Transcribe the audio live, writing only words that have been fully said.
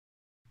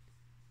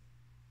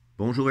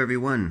Bonjour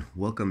everyone,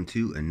 welcome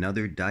to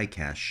another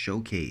diecast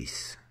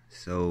showcase.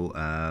 So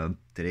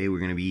today we're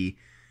going to be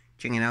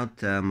checking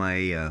out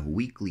my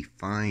weekly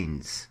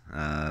finds,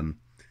 and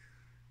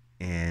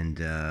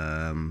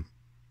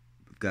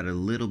we've got a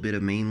little bit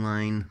of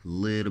mainline,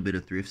 little bit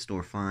of thrift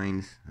store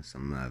finds,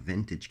 some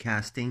vintage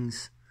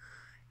castings,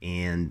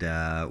 and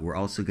we're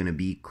also going to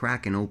be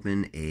cracking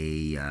open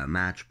a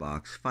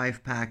Matchbox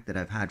 5-pack that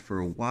I've had for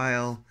a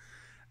while.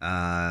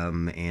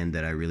 And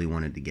that I really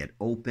wanted to get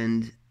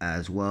opened,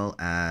 as well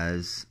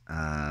as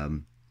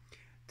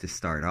to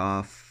start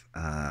off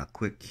a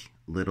quick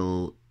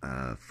little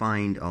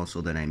find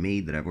also that I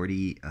made that I've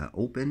already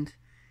opened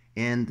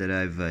and that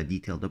I've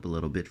detailed up a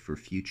little bit for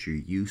future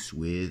use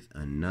with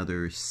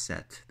another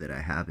set that I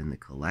have in the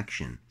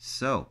collection.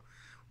 So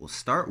we'll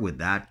start with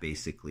that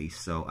basically.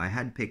 So I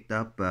had picked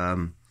up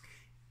and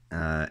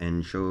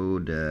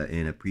showed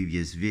in a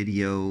previous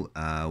video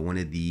one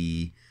of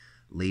the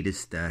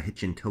latest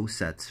hitch and tow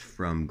sets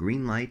from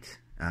Greenlight,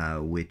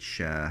 which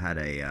had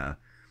a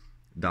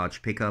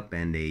Dodge pickup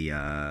and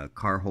a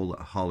car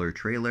hauler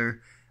trailer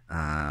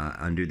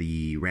under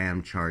the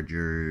Ram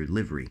Charger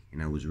livery,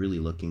 and I was really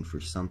looking for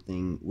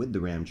something with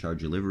the Ram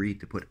Charger livery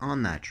to put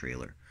on that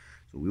trailer.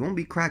 So we won't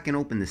be cracking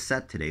open the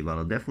set today, but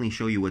I'll definitely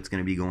show you what's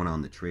going to be going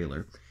on the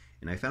trailer.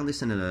 And I found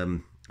this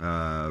in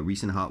a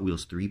recent Hot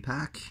Wheels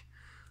 3-pack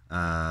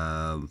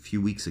a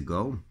few weeks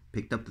ago.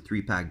 Picked up the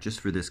 3-pack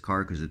just for this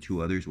car because the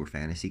two others were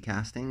fantasy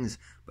castings,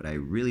 but I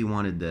really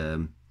wanted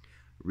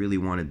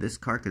this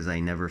car because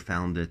I never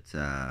found it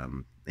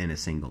in a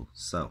single.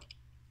 So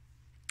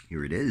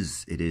here it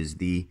is. It is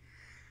the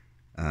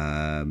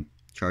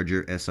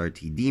Charger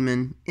SRT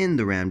Demon in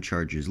the Ram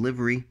Charger's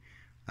livery.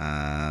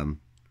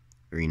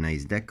 Very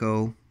nice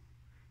deco.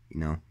 You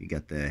know, you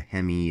got the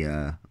Hemi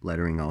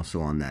lettering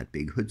also on that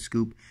big hood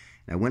scoop.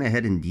 I went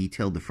ahead and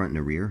detailed the front and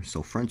the rear.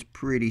 So front's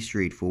pretty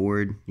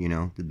straightforward, you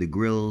know, the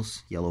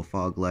grills, yellow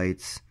fog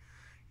lights,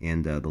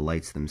 and the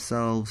lights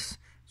themselves,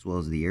 as well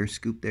as the air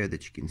scoop there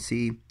that you can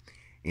see.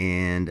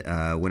 And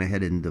went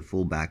ahead in the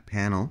full back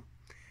panel.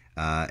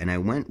 And I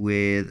went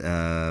with, you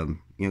know,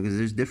 because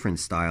there's different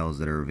styles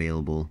that are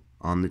available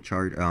on the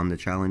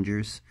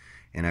Challengers.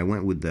 And I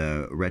went with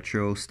the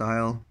retro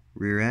style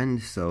rear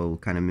end, so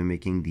kind of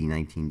mimicking the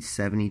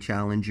 1970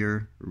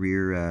 Challenger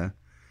rear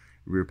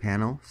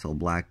panel, so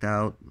blacked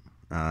out,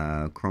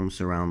 chrome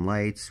surround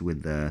lights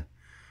with the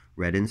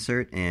red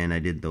insert, and I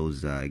did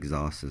those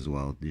exhausts as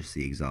well, just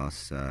the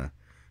exhaust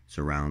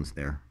surrounds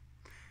there.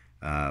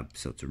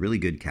 So it's a really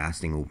good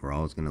casting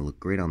overall. It's going to look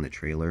great on the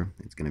trailer.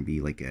 It's going to be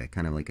like a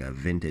kind of like a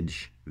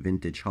vintage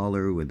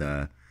hauler with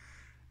a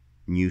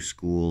new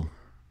school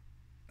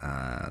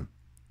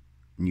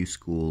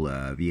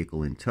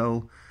vehicle in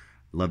tow.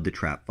 Love the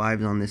Trap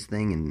 5s on this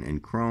thing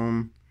and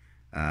chrome.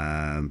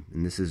 And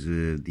this is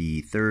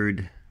the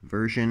third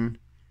version,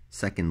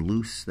 second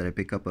loose that I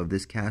pick up of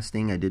this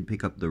casting. I did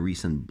pick up the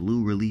recent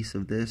blue release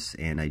of this,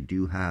 and I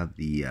do have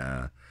the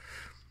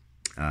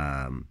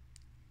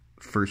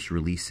first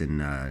release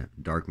in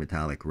dark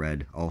metallic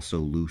red, also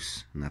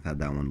loose, and I've had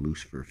that one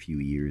loose for a few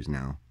years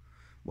now,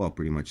 well,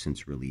 pretty much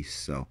since release.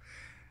 So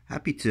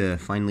happy to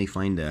finally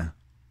find a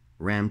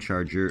Ram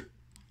Charger's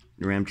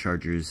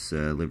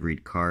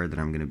liveried car that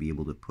I'm going to be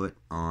able to put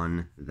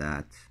on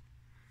that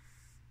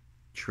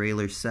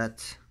trailer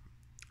set.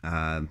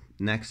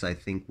 Next, I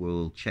think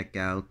we'll check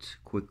out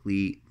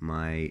quickly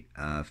my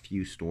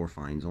few store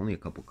finds, only a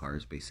couple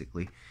cars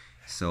basically.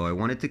 So I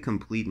wanted to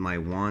complete my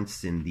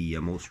wants in the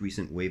most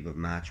recent wave of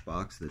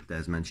Matchbox that,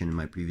 as mentioned in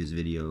my previous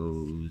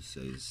videos,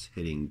 is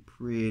hitting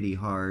pretty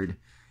hard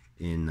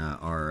in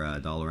our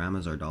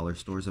Dollaramas, our dollar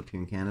stores up here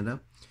in Canada.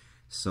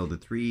 So the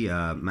three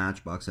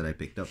Matchbox that I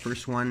picked up,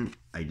 first one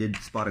I did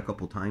spot a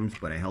couple times,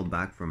 but I held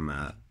back from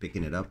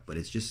picking it up, but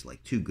it's just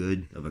like too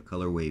good of a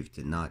color wave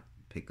to not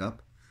pick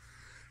up.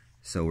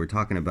 So we're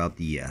talking about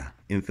the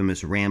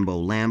infamous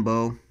Rambo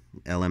Lambo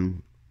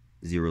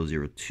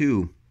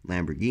LM002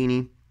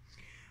 Lamborghini.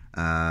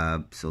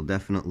 So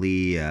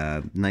definitely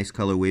nice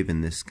color wave in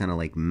this kind of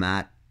like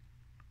matte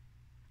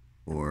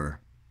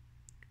or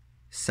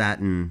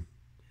satin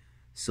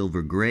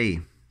silver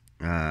gray.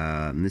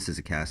 And this is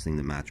a casting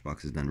that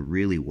Matchbox has done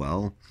really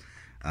well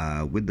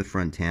with the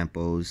front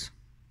tampos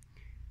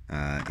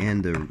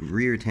and the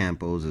rear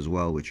tampos as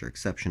well, which are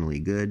exceptionally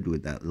good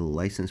with that little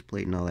license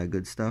plate and all that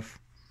good stuff.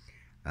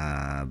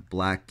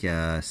 Black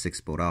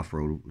six-spoke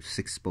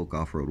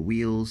off-road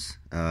wheels,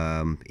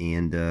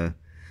 and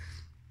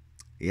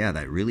yeah,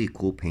 that really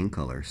cool paint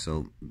color.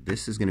 So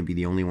this is going to be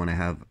the only one I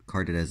have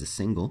carded as a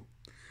single.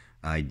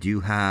 I do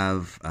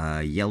have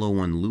a yellow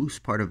one loose,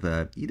 part of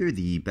either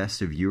the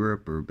Best of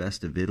Europe or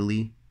Best of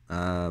Italy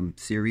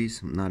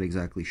series. I'm not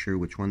exactly sure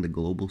which one, the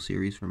global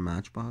series from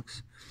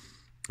Matchbox.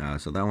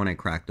 So that one I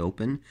cracked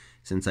open,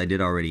 since I did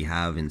already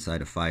have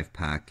inside a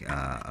 5-pack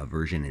a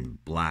version in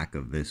black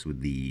of this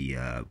with the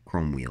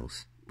chrome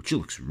wheels, which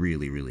looks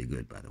really, really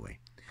good, by the way.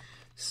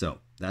 So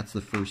that's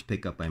the first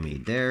pickup I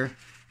made there.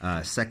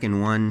 Second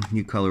one,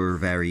 new color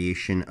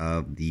variation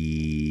of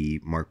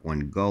the Mark I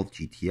Golf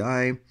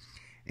GTI.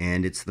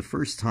 And it's the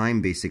first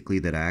time basically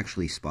that I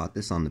actually spot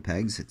this on the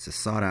pegs. It's a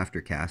sought after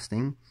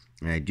casting,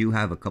 and I do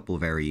have a couple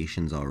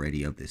variations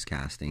already of this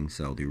casting.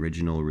 So the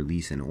original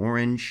release in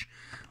orange,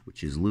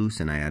 which is loose,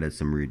 and I added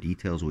some rear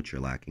details which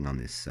are lacking on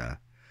this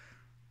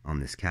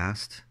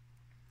cast.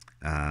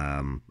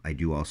 I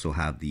do also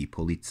have the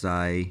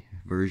Polizei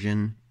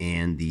version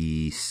and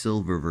the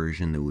silver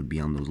version that would be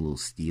on those little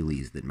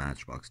steelies that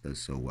Matchbox does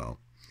so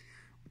well,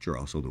 which are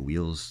also the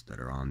wheels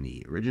that are on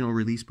the original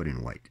release but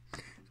in white.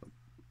 So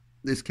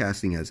this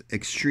casting has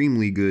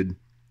extremely good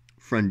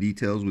front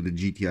details with the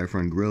GTI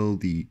front grille,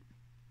 the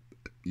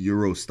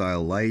Euro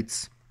style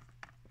lights,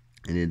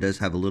 and it does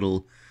have a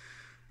little,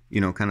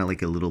 you know, kind of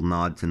like a little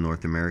nod to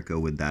North America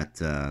with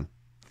that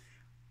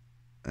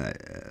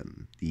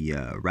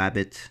the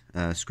rabbit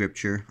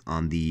scripture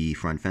on the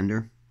front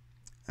fender,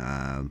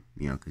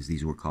 you know, because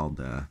these were called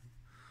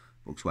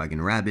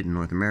Volkswagen Rabbit in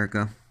North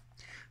America.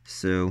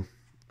 So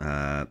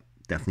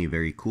definitely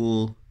very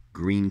cool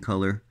green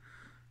color.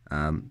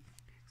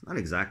 It's not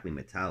exactly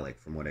metallic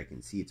from what I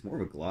can see. It's more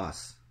of a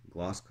gloss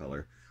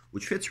color,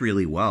 which fits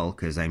really well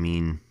because, I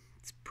mean,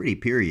 it's pretty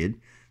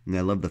period. And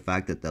I love the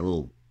fact that that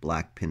little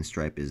black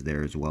pinstripe is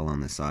there as well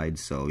on the side.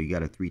 So you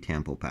got a 3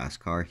 Tampo Pass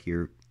car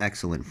here.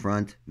 Excellent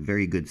front,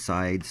 very good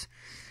sides.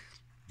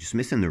 Just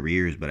missing the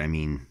rears, but I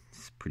mean,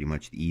 it's pretty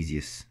much the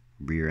easiest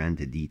rear end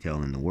to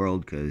detail in the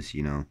world because,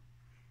 you know,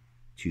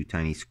 2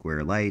 tiny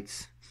square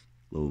lights,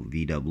 little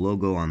VW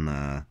logo on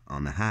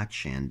the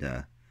hatch, and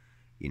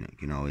you know, you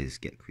can always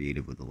get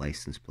creative with the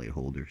license plate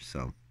holder.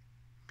 So,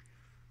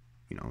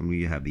 you know,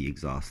 we have the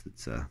exhaust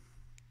that's a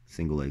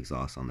single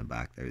exhaust on the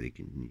back there. You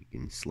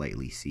can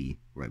slightly see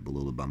right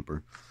below the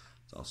bumper.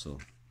 It's also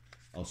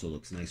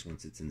looks nice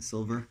once it's in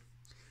silver.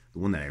 The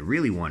one that I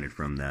really wanted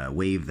from the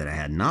wave that I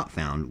had not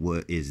found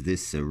is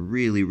this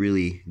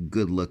really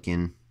good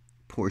looking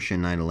Porsche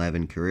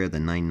 911 Carrera, the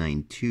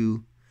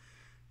 992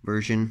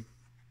 version.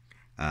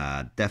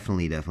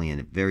 Definitely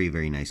a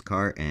very nice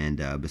car. And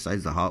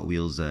besides the Hot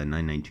Wheels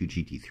 992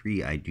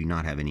 GT3, I do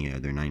not have any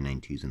other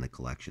 992s in the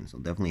collection. So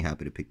definitely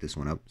happy to pick this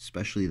one up,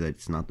 especially that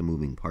it's not the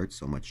moving parts,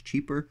 so much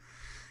cheaper.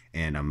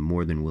 And I'm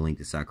more than willing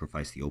to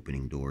sacrifice the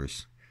opening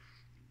doors.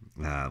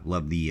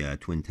 Love the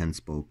twin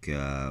 10-spoke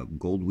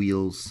gold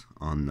wheels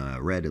on the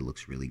red. It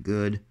looks really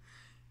good.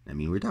 I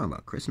mean, we're talking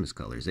about Christmas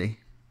colors, eh?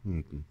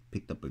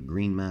 Picked up a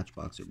green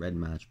Matchbox, a red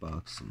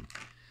Matchbox, and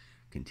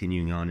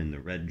continuing on in the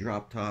red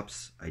drop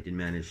tops, I did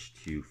manage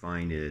to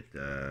find at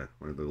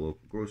one of the local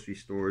grocery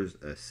stores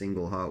a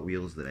single Hot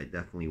Wheels that I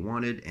definitely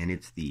wanted, and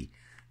it's the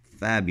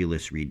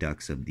fabulous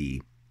redux of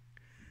the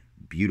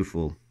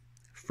beautiful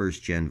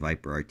first-gen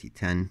Viper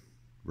RT10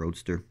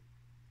 Roadster.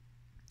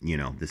 You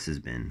know, this has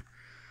been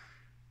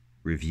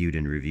reviewed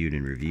and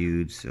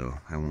reviewed, so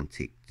I won't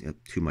take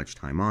too much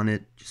time on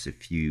it. Just a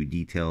few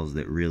details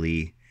that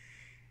really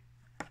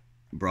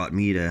brought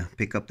me to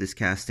pick up this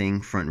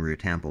casting. Front and rear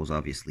tampo is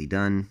obviously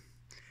done.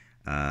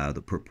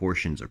 The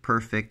proportions are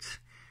perfect.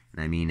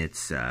 And I mean,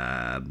 it's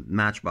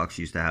Matchbox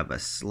used to have a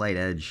slight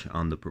edge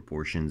on the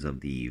proportions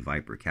of the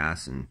Viper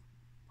cast, and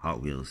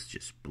Hot Wheels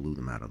just blew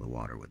them out of the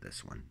water with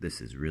this one.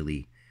 This is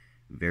really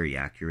very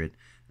accurate,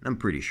 and I'm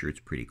pretty sure it's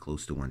pretty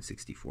close to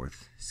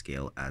 1/64th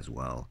scale as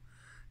well.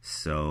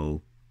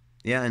 So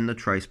yeah, and the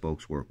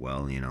tri-spokes work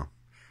well, you know.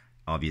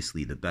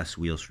 Obviously the best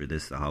wheels for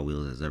this the Hot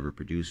Wheels has ever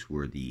produced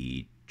were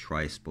the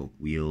tri-spoke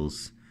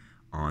wheels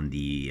on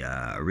the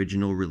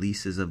original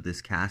releases of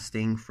this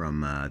casting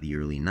from the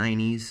early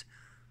 90s,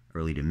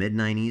 early to mid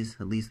 90s,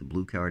 at least the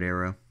blue card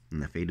era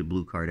and the faded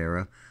blue card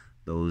era.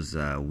 Those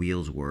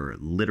wheels were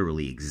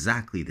literally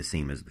exactly the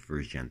same as the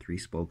first gen 3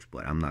 spokes,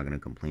 but I'm not going to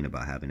complain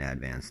about having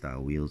Advan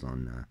style wheels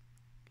on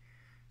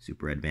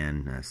Super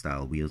Advan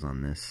style wheels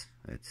on this.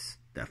 It's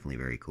definitely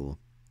very cool.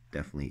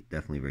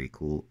 Definitely very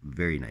cool.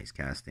 Very nice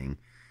casting.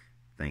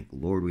 Thank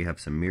Lord we have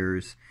some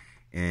mirrors.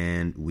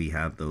 And we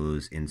have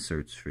those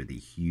inserts for the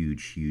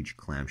huge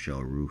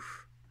clamshell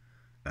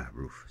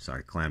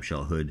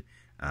clamshell hood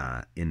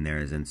in there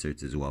as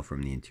inserts as well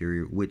from the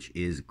interior, which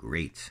is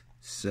great.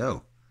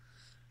 So,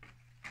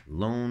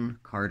 lone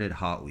carded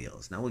Hot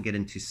Wheels. Now we'll get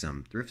into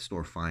some thrift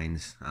store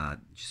finds.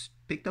 Just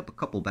picked up a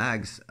couple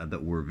bags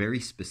that were very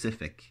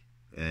specific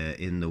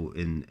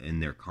in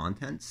their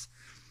contents.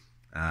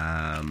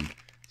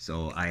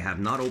 So I have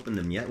not opened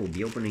them yet. We'll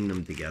be opening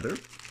them together.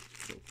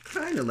 So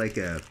kind of like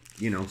a,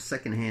 you know,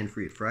 secondhand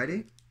Free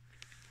Friday.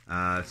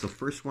 So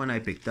first one I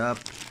picked up,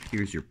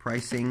 here's your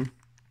pricing.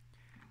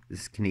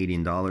 This is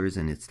Canadian dollars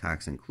and it's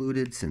tax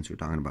included. Since we're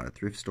talking about a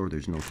thrift store,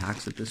 there's no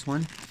tax at this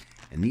one.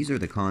 And these are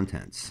the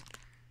contents.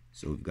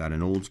 So we've got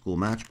an old school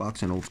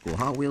Matchbox, an old school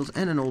Hot Wheels,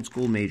 and an old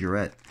school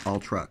Majorette, all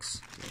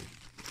trucks.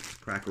 So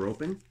crack her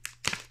open.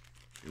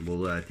 And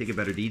we'll take a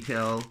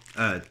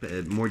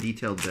more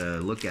detailed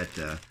look at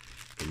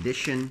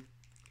condition.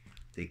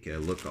 Take a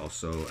look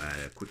also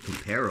at a quick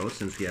comparo,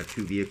 since we have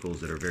two vehicles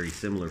that are very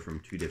similar from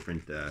two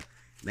different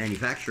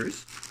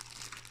manufacturers.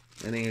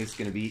 I think it's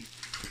going to be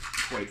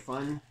quite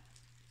fun.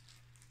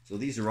 So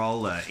these are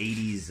all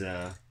 80s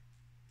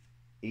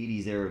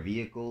era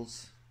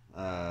vehicles.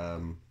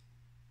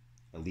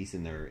 at least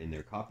in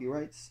their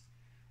copyrights.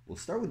 We'll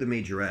start with the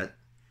majorette,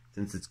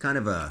 since it's kind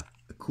of a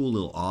cool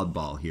little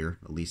oddball here,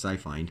 at least I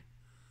find.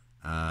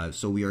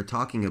 So we are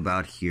talking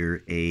about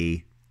here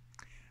a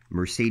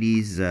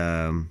Mercedes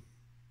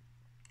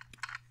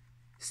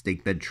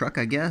stake bed truck,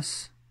 I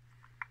guess.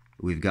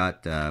 We've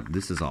got,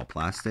 this is all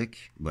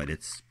plastic, but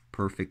it's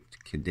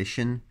perfect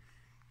condition.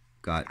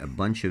 Got a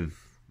bunch of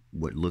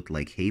what looked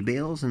like hay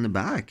bales in the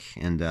back,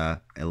 and I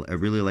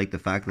really like the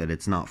fact that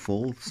it's not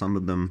full. Some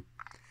of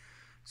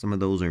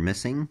those are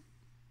missing,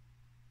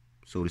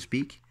 so to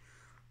speak.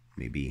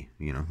 Maybe,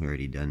 you know, he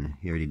already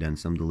done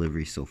some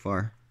deliveries so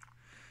far.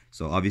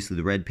 So obviously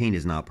the red paint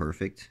is not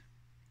perfect.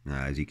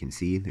 As you can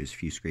see, there's a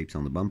few scrapes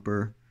on the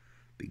bumper,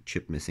 big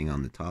chip missing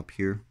on the top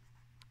here.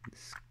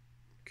 This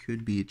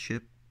could be a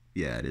chip.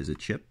 Yeah, it is a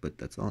chip, but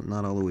that's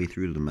not all the way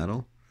through to the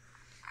metal.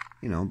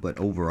 You know, but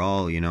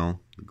overall, you know,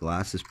 the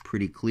glass is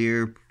pretty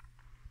clear.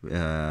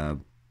 Those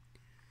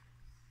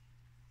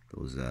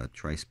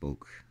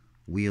tri-spoke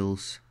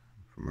wheels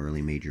from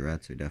early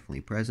majorettes are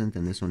definitely present,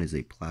 and this one is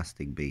a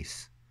plastic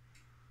base,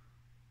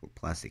 or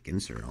plastic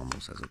insert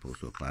almost, as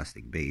opposed to a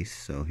plastic base.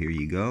 So here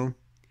you go.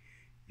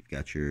 You've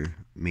got your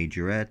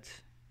majorette,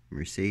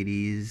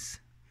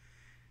 Mercedes,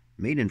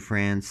 made in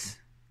France,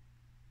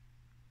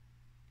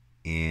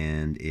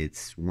 and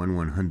it's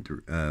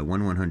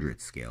 1/100th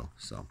scale.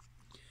 So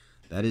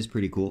that is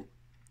pretty cool.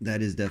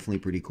 That is definitely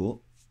pretty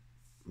cool.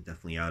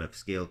 Definitely out of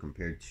scale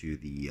compared to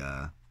the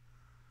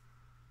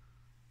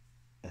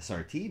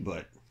SRT,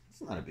 but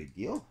it's not a big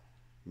deal.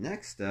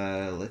 Next,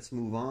 let's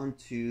move on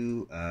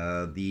to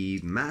the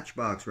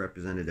Matchbox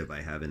representative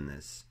I have in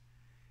this.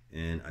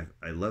 And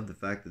I love the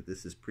fact that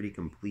this is pretty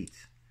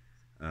complete.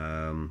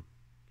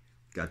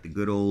 Got the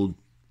good old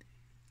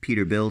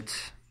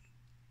Peterbilt,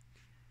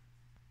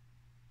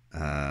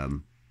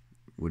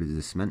 what is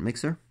this, cement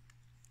mixer?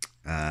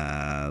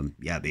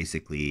 Yeah,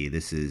 basically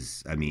this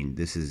has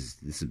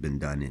been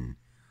done in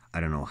I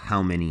don't know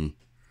how many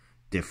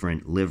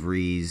different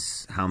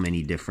liveries, how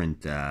many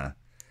different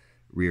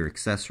rear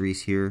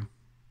accessories here.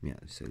 Yeah,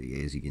 so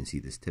as you can see,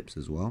 this tips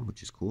as well,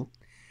 which is cool.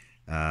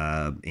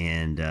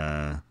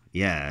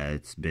 Yeah,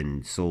 it's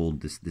been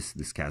sold.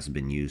 This cast has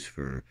been used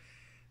for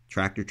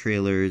tractor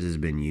trailers, has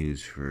been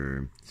used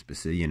for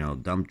specific, you know,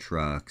 dump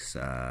trucks,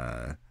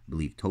 I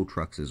believe tow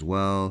trucks as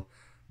well,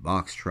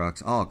 box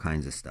trucks, all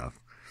kinds of stuff.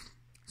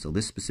 So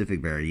this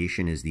specific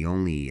variation is the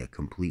only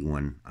complete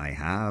one I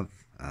have.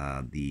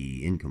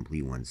 The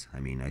incomplete ones,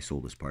 I mean, I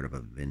sold as part of a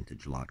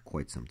vintage lot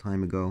quite some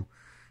time ago.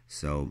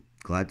 So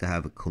glad to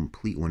have a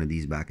complete one of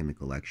these back in the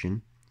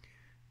collection.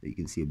 You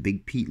can see a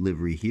big Pete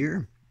livery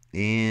here.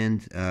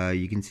 And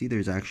you can see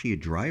there's actually a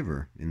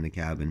driver in the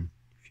cabin.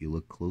 If you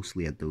look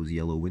closely at those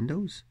yellow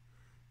windows,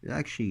 there's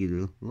actually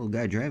a little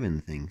guy driving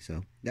the thing.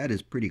 So that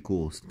is pretty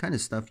cool. It's the kind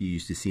of stuff you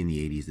used to see in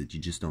the 80s that you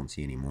just don't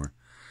see anymore.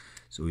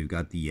 So we've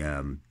got the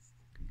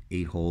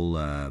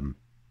 8-hole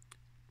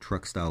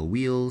truck style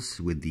wheels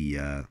with the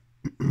a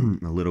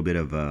little bit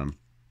of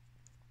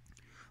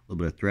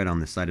thread on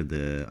the side of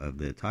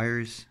the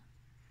tires.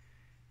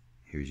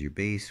 Here's your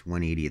base,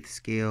 1/80th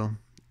scale,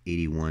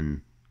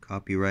 81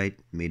 copyright,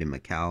 made in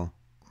Macau,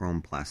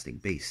 chrome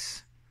plastic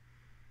base.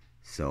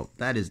 So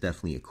that is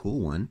definitely a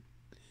cool one.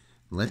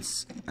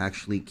 Let's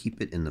actually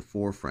keep it in the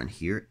forefront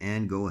here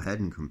and go ahead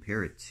and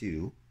compare it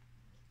to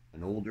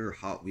an older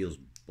Hot Wheels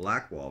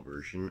Blackwall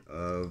version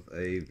of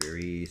a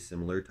very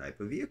similar type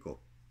of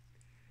vehicle.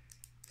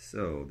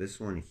 So this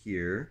one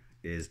here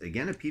is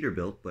again a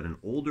Peterbilt, but an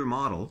older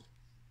model,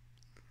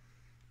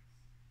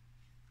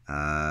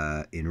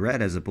 in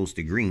red as opposed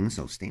to green,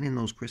 so staying in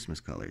those Christmas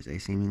colors,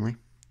 seemingly.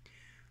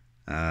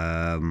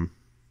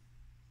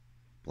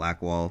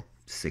 Blackwall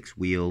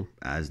 6-wheel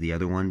as the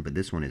other one, but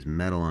this one is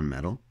metal on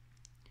metal.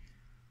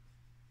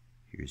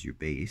 Here's your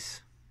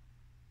base.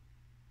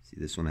 See,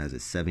 this one has a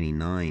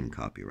 79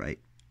 copyright.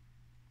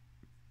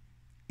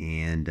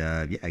 And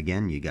yeah,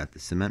 again, you got the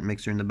cement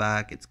mixer in the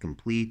back. It's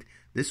complete.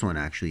 This one,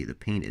 actually, the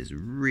paint is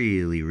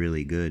really,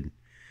 really good.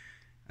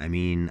 I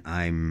mean,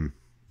 I'm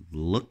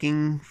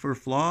looking for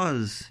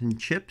flaws and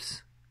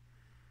chips.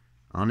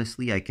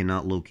 Honestly, I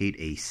cannot locate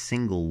a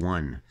single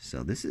one.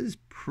 So this is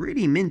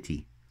pretty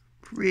minty.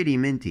 Pretty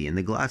minty. And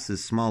the glass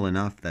is small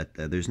enough that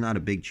there's not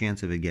a big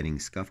chance of it getting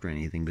scuffed or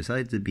anything,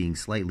 besides it being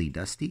slightly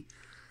dusty.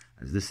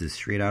 As this is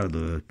straight out of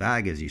the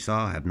bag, as you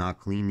saw. I have not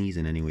cleaned these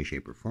in any way,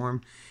 shape, or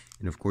form.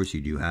 And of course,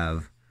 you do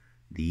have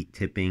the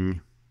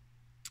tipping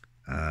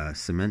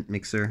cement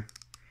mixer,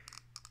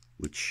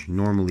 which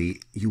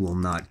normally you will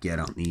not get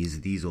on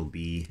these. These will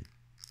be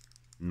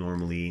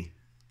normally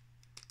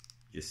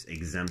just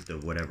exempt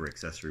of whatever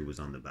accessory was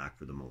on the back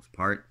for the most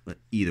part. But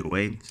either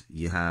way,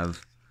 you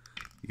have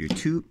your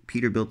two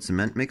Peterbilt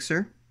cement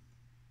mixers,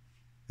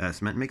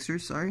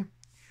 sorry.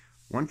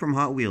 One from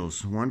Hot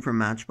Wheels, one from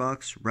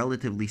Matchbox,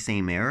 relatively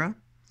same era.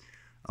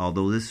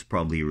 Although this is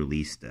probably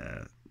released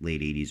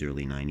late 80s,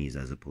 early 90s,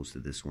 as opposed to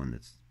this one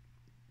that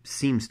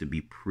seems to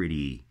be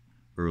pretty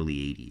early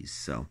 80s.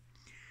 So,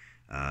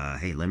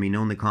 hey, let me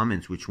know in the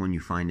comments which one you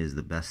find is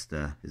the best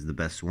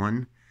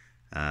one.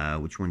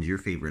 Which one's your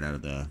favorite out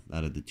of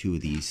the two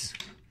of these?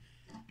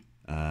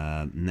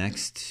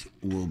 Next,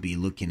 we'll be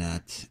looking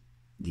at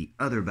the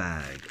other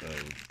bag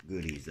of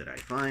goodies that I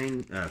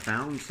found.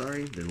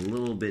 Sorry, there's a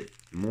little bit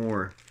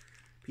more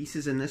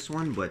pieces in this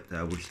one, but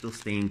we're still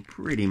staying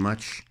pretty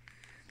much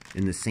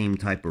in the same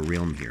type of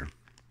realm here.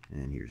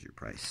 And here's your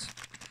price.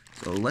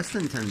 So less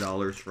than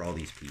 $10 for all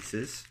these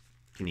pieces,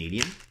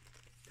 Canadian,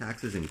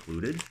 taxes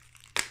included.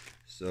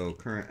 So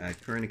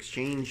current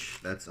exchange,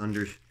 that's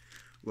under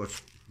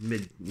what's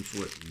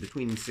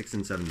between $6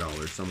 and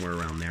 $7, somewhere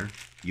around there,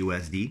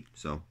 USD.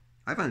 So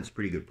I find it's a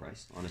pretty good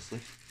price, honestly.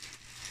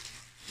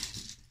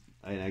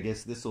 And I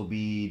guess this will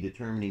be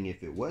determining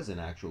if it was an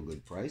actual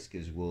good price,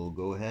 because we'll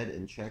go ahead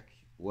and check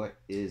what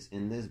is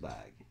in this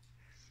bag.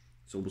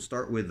 So we'll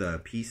start with a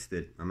piece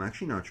that I'm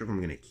actually not sure if I'm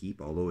going to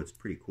keep, although it's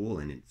pretty cool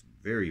and it's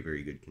very,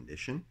 very good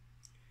condition.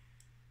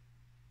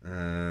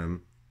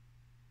 So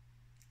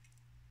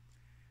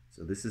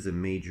this is a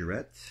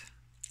majorette.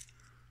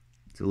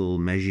 It's a little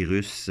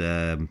Magirus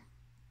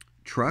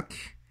truck.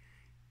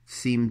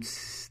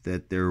 Seems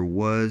that there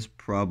was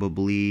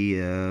probably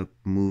a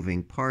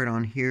moving part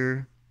on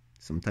here,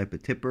 some type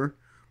of tipper.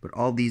 But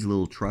all these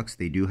little trucks,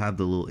 they do have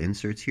the little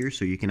inserts here,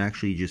 so you can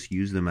actually just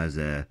use them as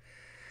a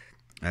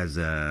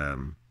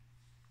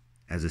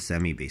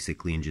semi,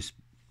 basically, and just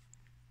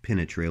pin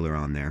a trailer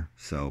on there.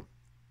 So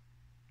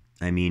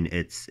I mean,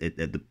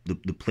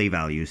 the play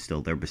value is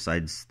still there,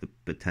 besides the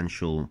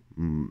potential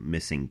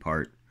missing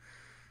part.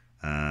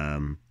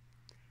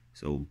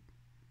 So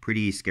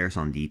pretty scarce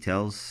on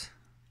details.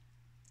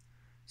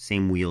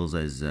 Same wheels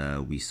as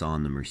we saw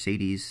in the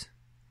Mercedes,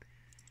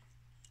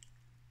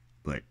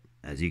 but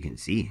as you can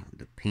see,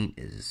 the paint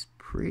is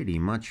pretty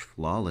much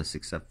flawless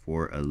except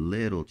for a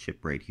little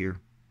chip right here,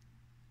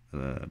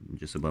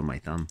 just above my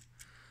thumb.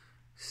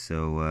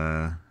 So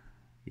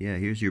yeah,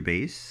 here's your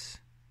base.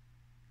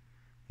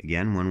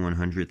 Again,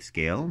 1/100th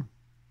scale,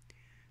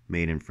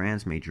 made in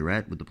France,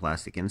 majorette with the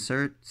plastic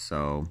insert.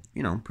 So,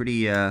 you know,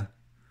 pretty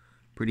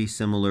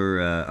similar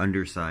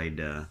underside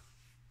to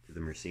the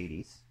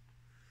Mercedes.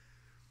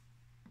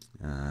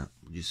 We'll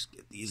just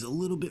get these a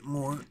little bit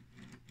more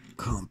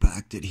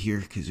compacted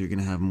here, because you're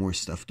gonna have more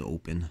stuff to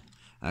open.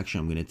 Actually,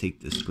 I'm gonna take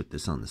this, put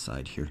this on the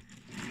side here.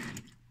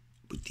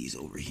 Put these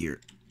over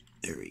here.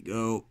 There we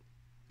go.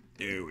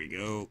 There we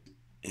go.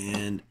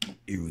 And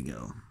here we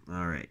go.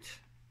 All right.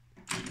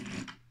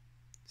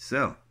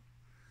 So,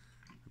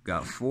 I've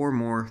got 4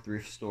 more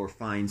thrift store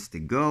finds to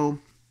go,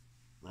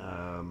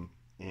 and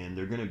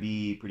they're going to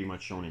be pretty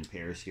much shown in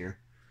pairs here.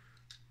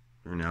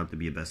 Turn out to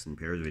be a best in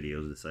pairs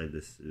videos,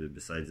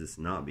 besides this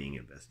not being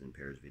a best in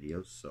pairs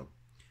videos. So,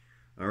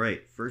 all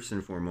right, first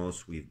and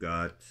foremost, we've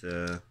got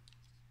a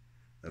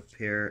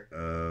pair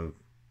of,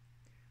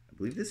 I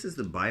believe this is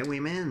the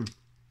Bywayman.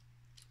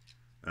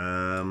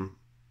 I'll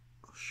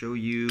show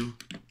you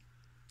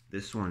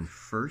this one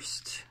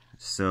first.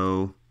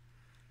 So,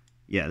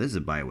 yeah, this is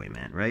a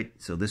Bywayman, right?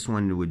 So this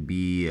one would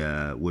be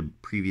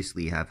would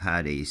previously have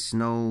had a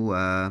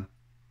snow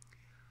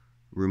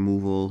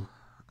removal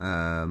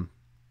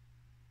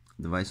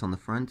device on the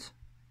front,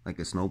 like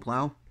a snow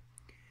plow,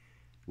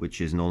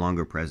 which is no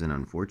longer present,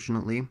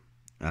 unfortunately.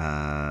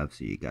 So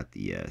you got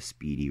the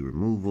speedy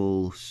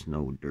removal,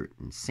 snow, dirt,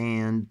 and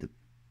sand, the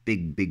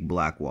big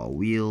black wall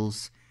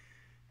wheels,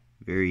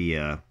 very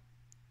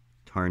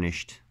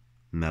tarnished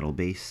metal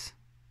base,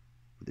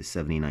 with a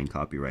 79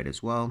 copyright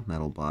as well,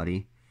 metal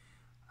body.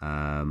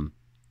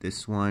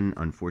 This one,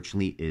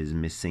 unfortunately, is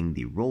missing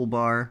the roll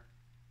bar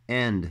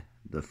and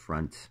the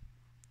front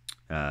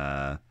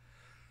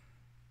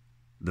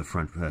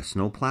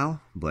snow plow,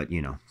 but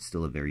you know,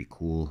 still a very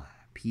cool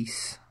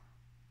piece.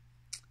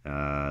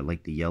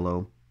 Like the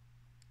yellow,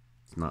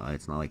 it's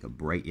not like a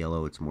bright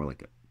yellow, it's more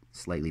like a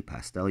slightly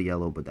pastel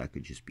yellow, but that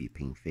could just be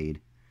paint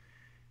fade.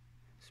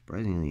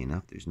 Surprisingly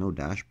enough, there's no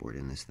dashboard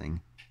in this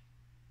thing.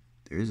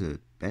 There is a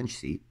bench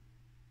seat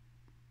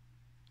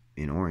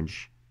in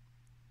orange,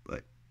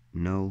 but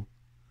no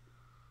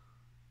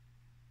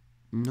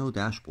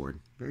dashboard.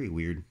 Very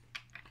weird.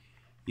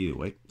 Either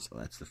way, so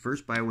that's the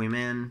first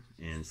Bywayman,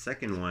 and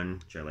second one,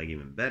 which I like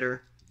even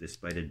better,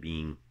 despite it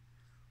being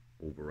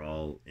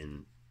overall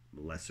in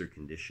lesser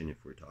condition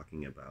if we're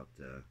talking about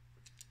the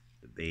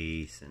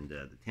base and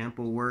the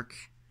tampo work.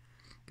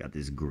 Got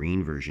this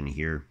green version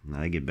here.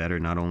 I like it better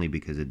not only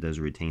because it does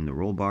retain the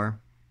roll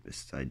bar,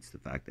 besides the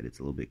fact that it's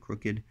a little bit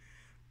crooked.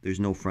 There's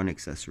no front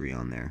accessory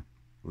on there,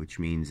 which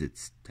means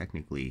it's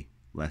technically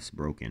less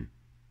broken.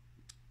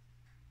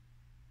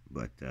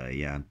 But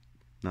yeah,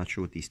 not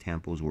sure what these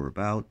tampos were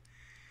about.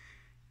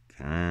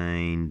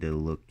 Kinda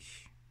look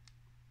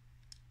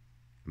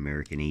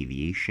American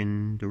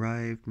Aviation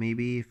derived,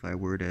 maybe, if I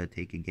were to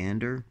take a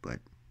gander. But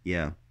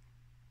yeah,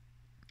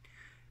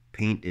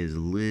 paint is a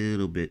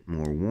little bit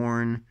more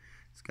worn.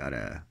 It's got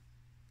a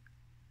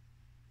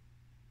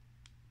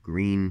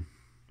green,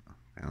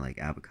 kind of like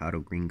avocado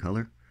green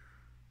color.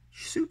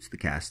 Suits the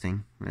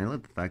casting. I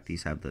love the fact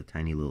these have the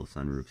tiny little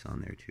sunroofs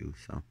on there too.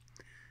 So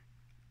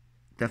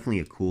definitely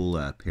a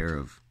cool pair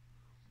of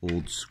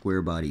old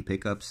square body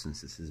pickups,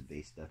 since this is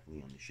based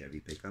definitely on the Chevy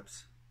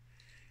pickups.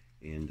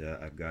 And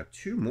I've got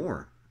two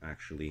more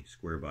actually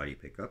square body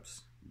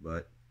pickups,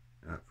 but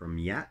from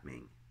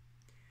Yatming,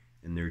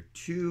 and they're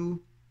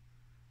two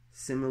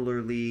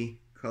similarly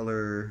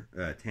color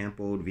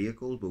tampoed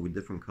vehicles, but with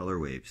different color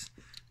waves.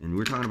 And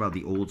we're talking about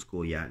the old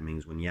school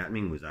Yatmings, when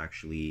Yatming was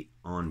actually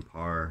on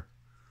par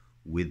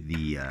with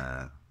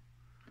the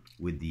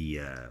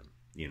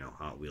you know,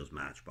 Hot Wheels,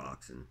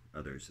 Matchbox, and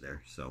others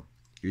there. So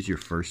here's your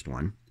first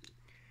one.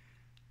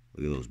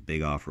 Look at those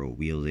big off-road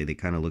wheels. They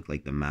kind of look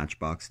like the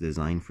Matchbox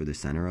design for the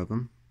center of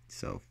them.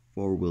 So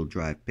four-wheel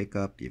drive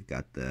pickup. You've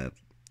got the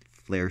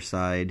flare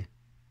side,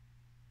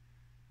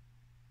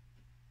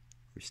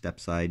 or step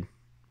side,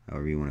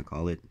 however you want to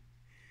call it,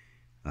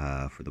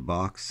 for the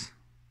box.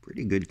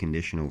 Pretty good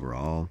condition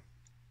overall.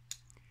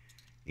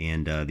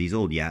 And these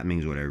old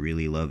Yatmings, what I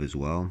really love as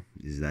well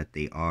is that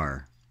they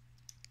are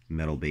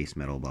metal base,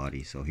 metal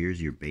body. So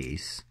here's your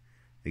base.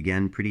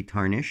 Again, pretty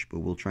tarnished, but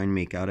we'll try and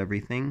make out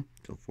everything.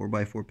 So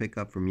 4x4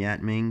 pickup from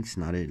Yatming. It's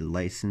not a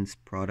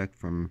licensed product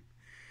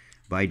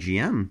by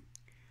GM,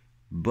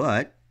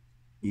 but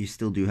you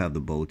still do have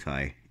the bow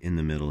tie in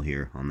the middle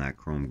here on that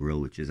chrome grille,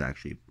 which is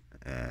actually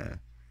a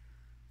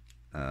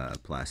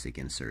plastic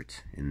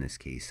insert in this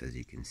case, as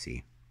you can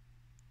see.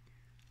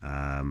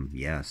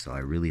 Yeah, so I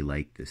really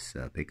like this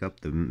pickup.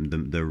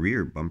 The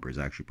rear bumper is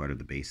actually part of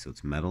the base, so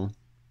it's metal.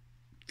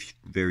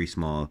 Very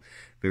small,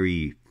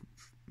 very,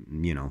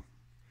 you know,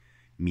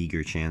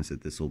 meager chance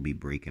that this will be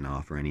breaking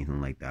off or anything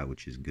like that,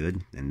 which is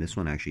good. And this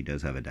one actually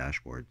does have a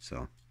dashboard,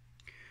 so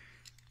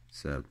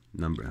it's a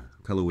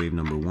color wave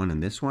number 1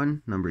 and this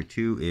one. Number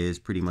 2 is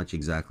pretty much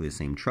exactly the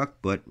same truck,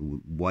 but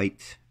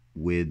white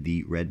with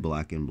the red,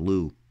 black, and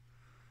blue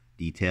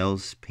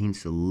details.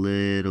 Paint's a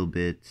little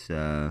bit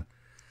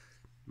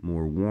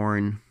more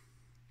worn.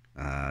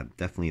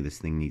 Definitely this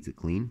thing needs a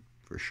clean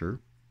for sure,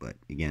 but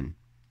again,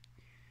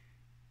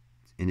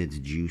 it's in its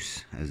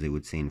juice, as they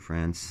would say in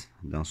France,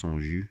 dans son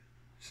jus.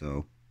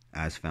 So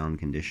as found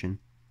condition.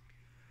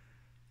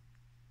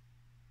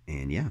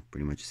 And yeah,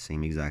 pretty much the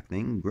same exact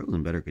thing. Grill's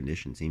in better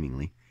condition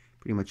seemingly.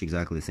 Pretty much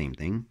exactly the same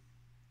thing.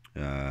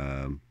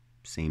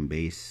 Same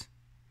base, I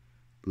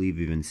believe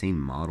even same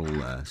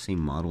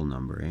model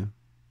number, eh?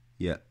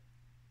 Yeah,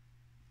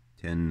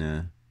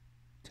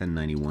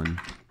 1091,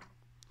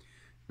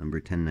 number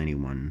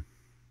 1091.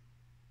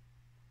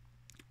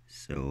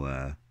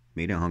 So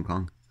made in Hong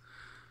Kong.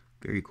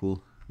 Very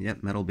cool.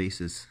 Yep, metal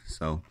bases.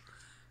 So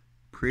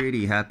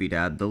pretty happy to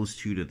add those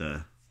two to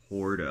the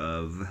horde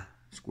of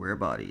square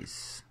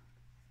bodies.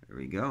 There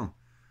we go.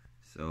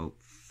 So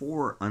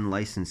 4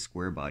 unlicensed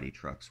square body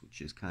trucks, which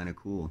is kind of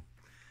cool.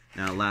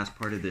 Now, last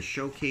part of this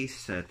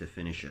showcase, to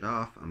finish it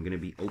off, I'm going to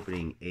be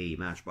opening a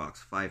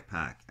Matchbox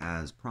 5-pack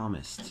as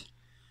promised.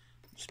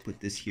 Just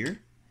put this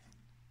here.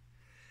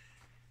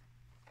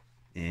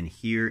 And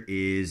here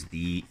is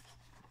the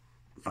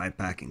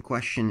 5-pack in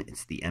question.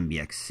 It's the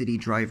MBX City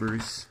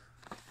Drivers.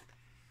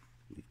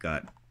 We've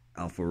got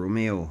Alfa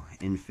Romeo,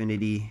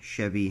 Infiniti,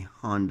 Chevy,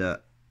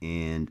 Honda,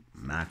 and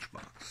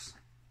Matchbox,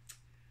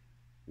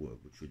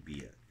 which would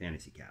be a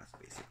fantasy cast,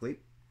 basically.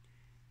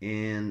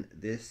 And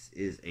this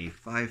is a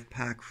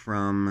 5-pack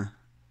from,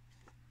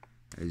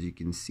 as you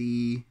can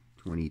see,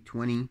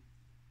 2020.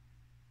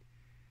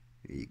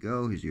 There you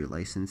go. Here's your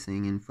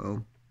licensing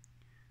info.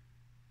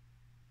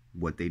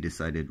 What they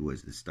decided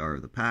was the star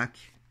of the pack.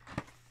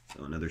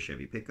 So another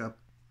Chevy pickup.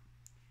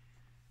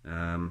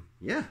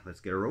 Yeah,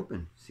 let's get her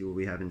open. See what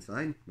we have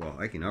inside. Well,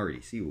 I can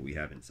already see what we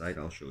have inside.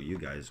 I'll show you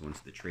guys once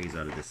the tray's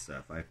out of this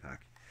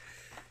 5-pack.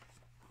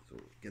 So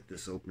get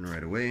this open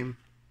right away.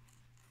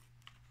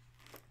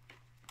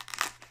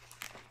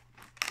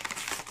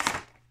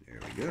 There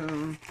we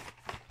go.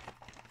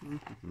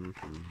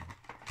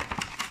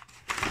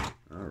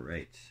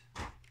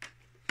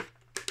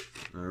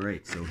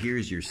 Alright, so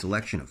here's your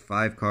selection of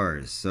 5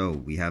 cars. So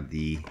we have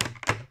the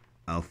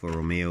Alfa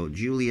Romeo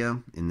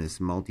Giulia in this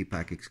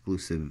multi-pack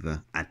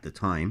exclusive, at the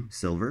time,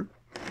 silver.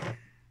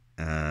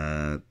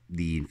 The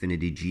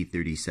Infiniti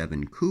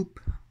G37 Coupe,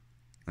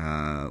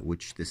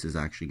 which this is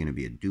actually going to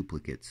be a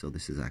duplicate. So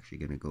this is actually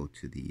going to go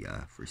to the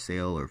for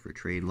sale or for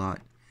trade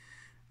lot.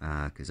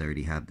 Because I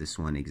already have this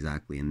one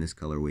exactly in this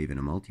color wave in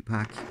a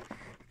multi-pack.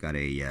 Got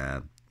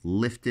a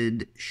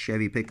lifted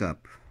Chevy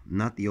pickup,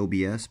 not the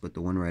OBS, but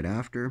the one right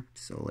after.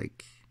 So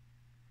like,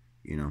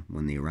 you know,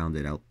 when they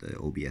rounded out the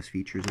OBS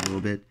features a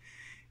little bit.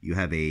 You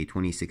have a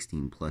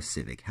 2016 Plus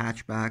Civic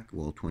hatchback,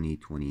 well,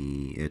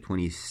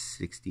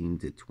 2016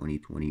 to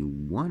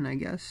 2021, I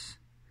guess.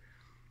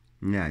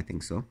 Yeah, I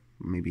think so.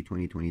 Maybe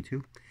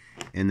 2022.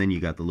 And then you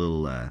got the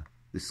little,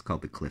 this is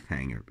called the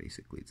cliffhanger,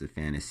 basically. It's a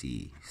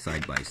fantasy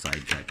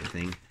side-by-side type of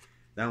thing.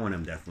 That one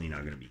I'm definitely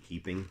not going to be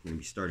keeping. I'm going to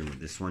be starting with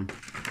this one.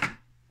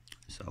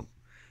 So,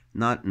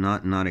 not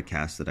a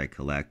cast that I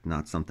collect.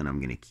 Not something I'm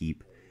going to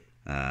keep.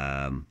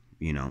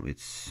 You know,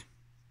 it's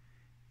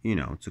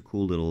a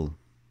cool little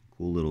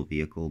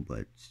vehicle,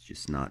 but it's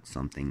just not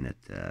something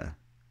that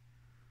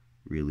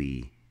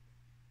really,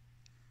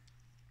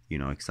 you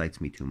know,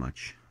 excites me too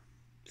much.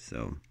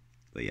 So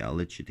But yeah, I'll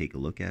let you take a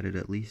look at it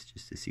at least,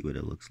 just to see what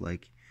it looks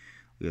like.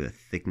 Look at the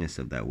thickness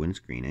of that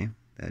windscreen, eh?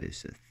 That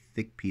is a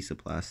thick piece of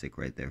plastic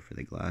right there for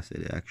the glass.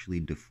 It actually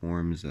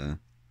deforms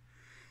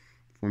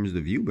forms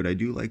the view, but I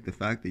do like the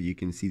fact that you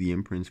can see the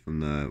imprints from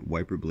the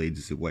wiper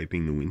blades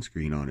wiping the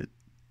windscreen on it.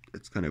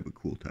 It's kind of a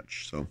cool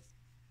touch. So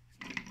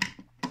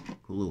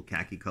cool little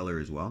khaki color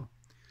as well.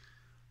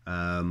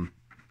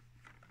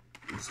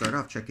 Let's start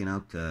off checking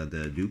out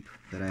the dupe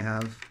that I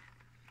have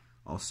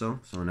also.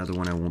 So another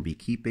one I won't be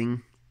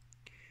keeping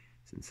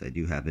since I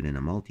do have it in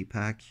a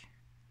multi-pack.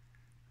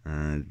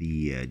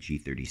 The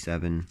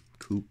G37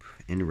 coupe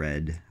in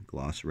red,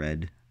 gloss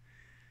red,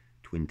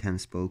 twin 10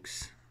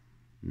 spokes.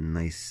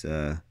 Nice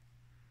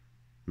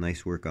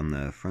nice work on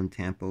the front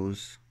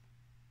tampos.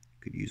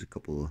 Could use a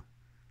couple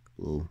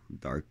little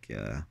dark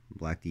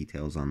black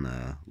details on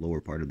the lower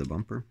part of the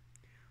bumper.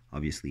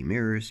 Obviously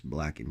mirrors,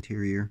 black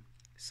interior,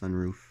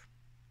 sunroof.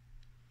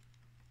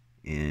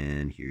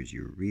 And here's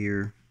your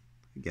rear.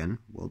 Again,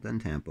 well done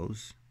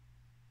tampos.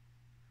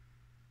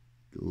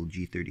 The little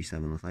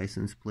G37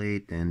 license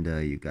plate, and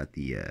you've got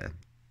the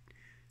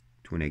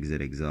twin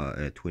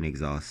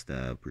exhaust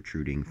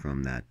protruding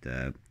from that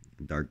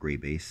dark gray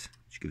base,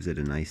 which gives it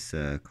a nice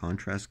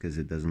contrast because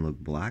it doesn't look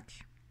black,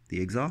 the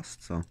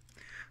exhaust. So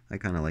I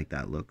kind of like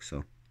that look. So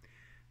if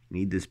you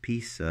need this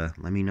piece, let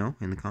me know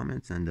in the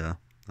comments, and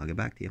I'll get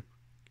back to you.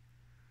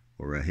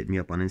 Or hit me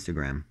up on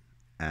Instagram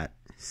at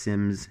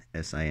Sims,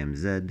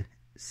 S-I-M-Z,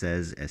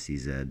 says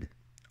S-E-Z,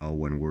 all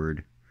one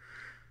word.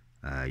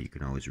 You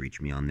can always reach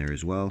me on there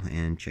as well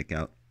and check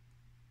out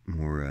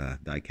more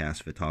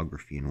diecast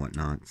photography and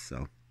whatnot.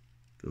 So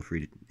feel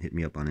free to hit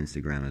me up on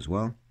Instagram as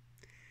well.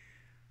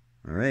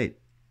 All right,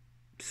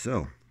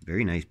 so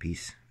very nice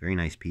piece,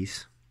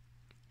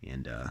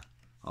 and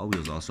All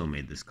Wheels also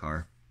made this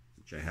car,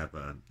 which I have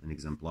an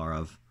exemplar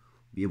of.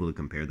 I'll be able to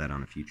compare that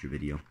on a future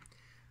video.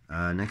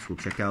 Next, we'll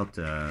check out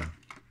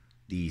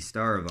the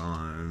star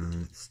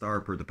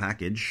per the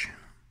package.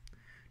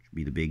 Should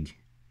be the big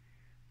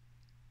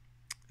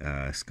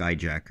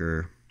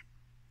skyjacker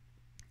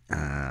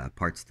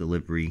parts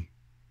delivery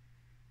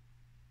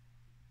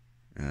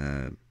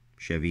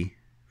Chevy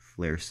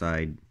flare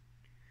side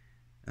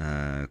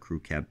crew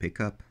cab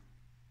pickup.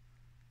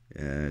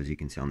 As you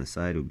can see on the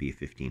side, it would be a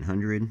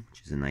 1500,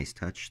 which is a nice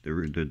touch.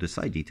 The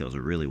side details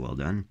are really well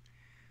done.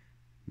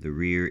 The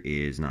rear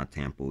is not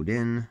tampoed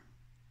in.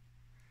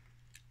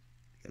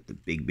 Got the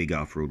big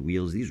off-road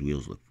wheels. These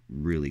wheels look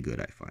really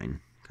good, I find.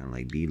 Kind of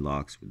like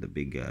beadlocks with the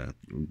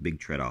big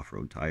tread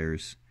off-road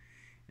tires.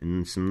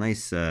 And some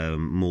nice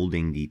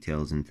molding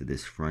details into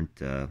this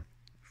front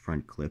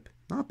clip.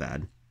 Not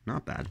bad.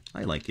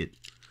 I like it.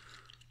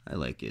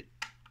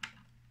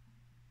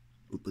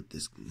 We'll put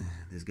this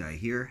guy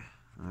here.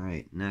 All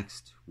right,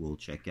 next we'll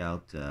check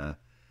out the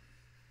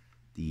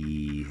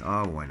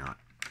why not,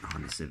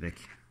 Honda Civic,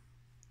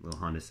 little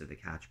Honda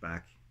Civic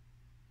hatchback.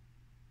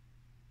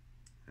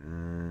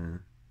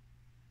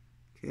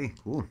 Okay,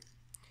 cool.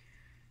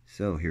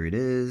 So here it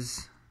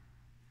is.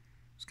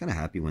 I was kind of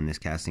happy when this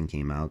casting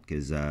came out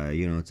because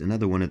you know, it's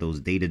another one of those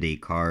day-to-day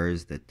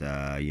cars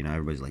that you know,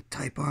 everybody's like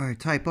Type R,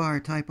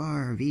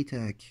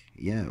 VTEC.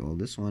 Yeah, well,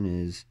 this one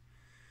is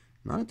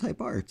not a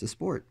Type R, it's a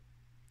Sport.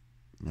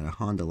 Got a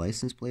Honda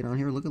license plate on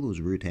here. Look at those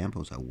rear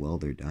tampos, how well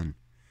they're done.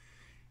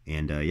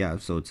 And yeah,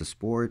 so it's a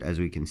Sport. As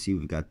we can see,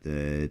 we've got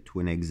the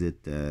twin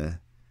exit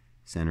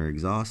center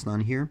exhaust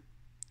on here.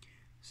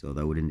 So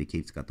that would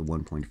indicate it's got the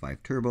 1.5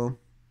 turbo.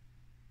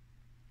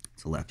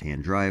 It's a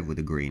left-hand drive with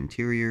a gray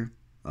interior.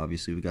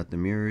 Obviously, we got the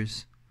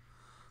mirrors.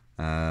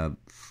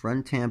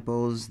 Front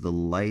tampos,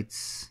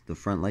 the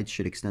front lights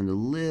should extend a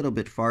little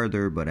bit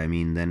farther, but I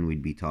mean, then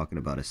we'd be talking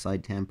about a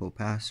side tampo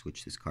pass,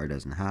 which this car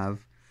doesn't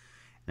have.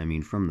 I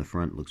mean, from the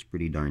front, looks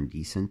pretty darn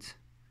decent.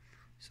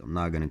 So I'm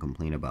not going to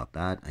complain about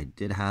that. I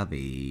did have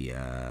a,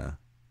 I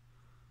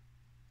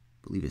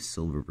believe a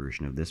silver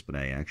version of this, but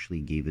I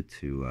actually gave it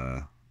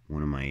to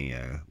one of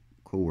my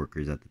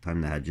co-workers at the time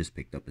that had just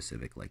picked up a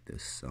Civic like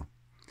this. So,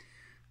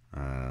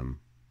 a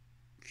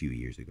few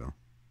years ago.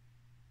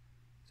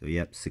 So,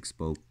 yep,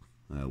 6-spoke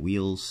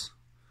wheels,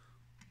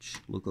 which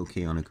look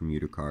okay on a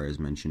commuter car, as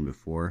mentioned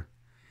before.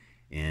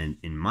 And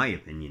in my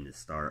opinion, the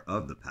star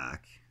of the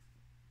pack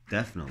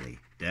definitely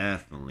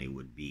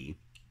would be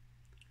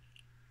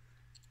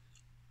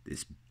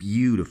this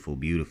beautiful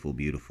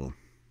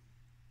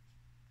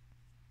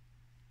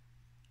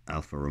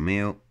Alfa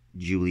Romeo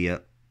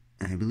Giulia.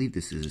 I believe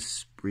this is a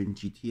Sprint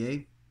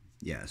GTA.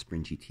 Yeah,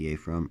 Sprint GTA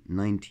from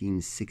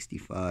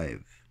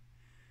 1965.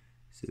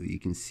 So you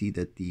can see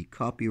that the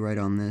copyright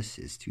on this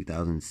is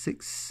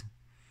 2006.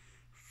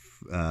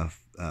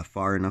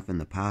 Far enough in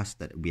the past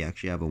that we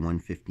actually have a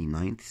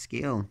 1/59th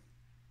scale.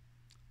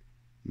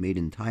 Made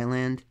in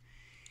Thailand.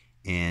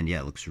 And yeah,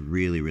 it looks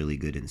really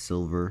good in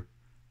silver.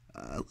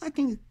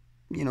 Lacking,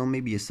 you know,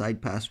 maybe a side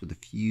pass with a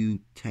few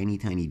tiny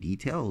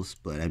details.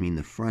 But I mean,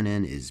 the front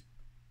end is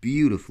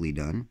beautifully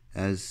done,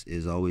 as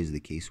is always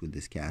the case with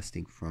this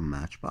casting from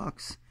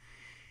Matchbox.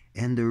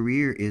 And the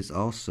rear is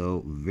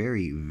also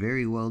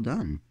very well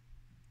done.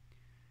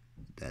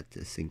 that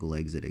single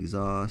exit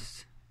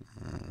exhaust.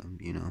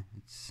 You know,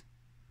 it's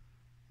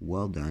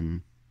well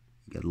done.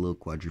 You got a little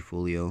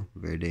quadrifolio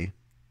Verde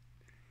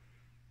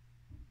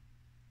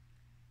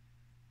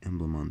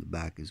emblem on the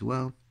back as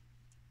well.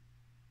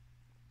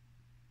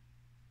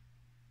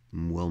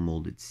 Well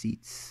molded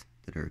seats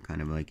that are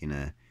kind of like in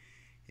a,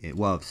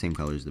 well, same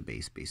color as the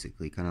base,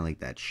 basically, kind of like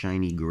that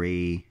shiny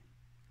gray.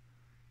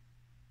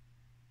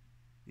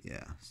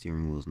 Yeah,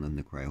 steering wheel's nothing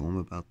to cry home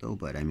about though,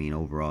 but I mean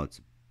overall it's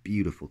a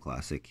beautiful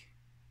classic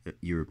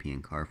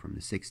European car from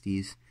the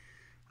 60s.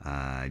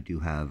 I do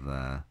have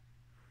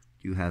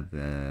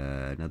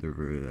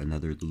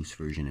another loose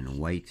version in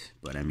white,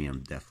 but I mean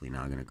I'm definitely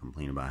not going to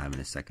complain about having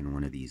a second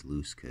one of these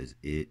loose, because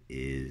it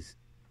is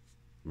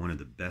one of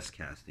the best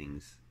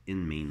castings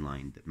in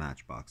mainline that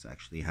Matchbox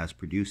actually has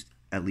produced,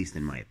 at least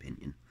in my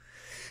opinion.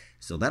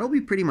 So that'll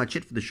be pretty much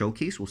it for the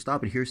showcase. We'll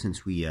stop it here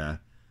since we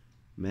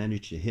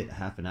managed to hit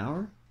half an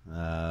hour.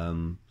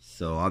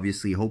 So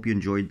obviously hope you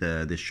enjoyed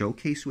the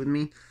showcase with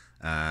me.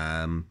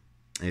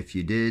 If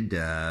you did,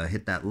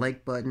 hit that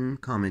like button,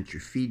 comment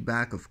your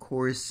feedback, of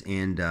course,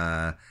 and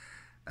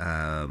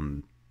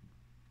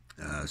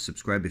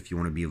subscribe if you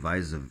want to be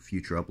advised of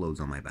future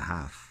uploads on my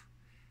behalf.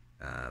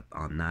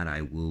 On that,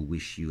 I will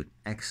wish you an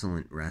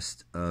excellent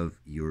rest of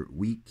your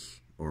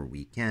week or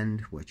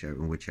weekend,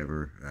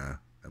 whichever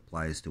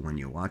applies to when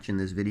you're watching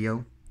this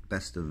video.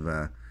 Best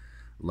of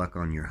luck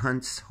on your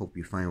hunts. Hope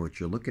you find what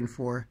you're looking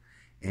for,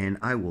 and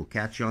I will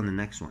catch you on the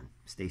next one.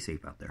 Stay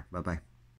safe out there. Bye-bye.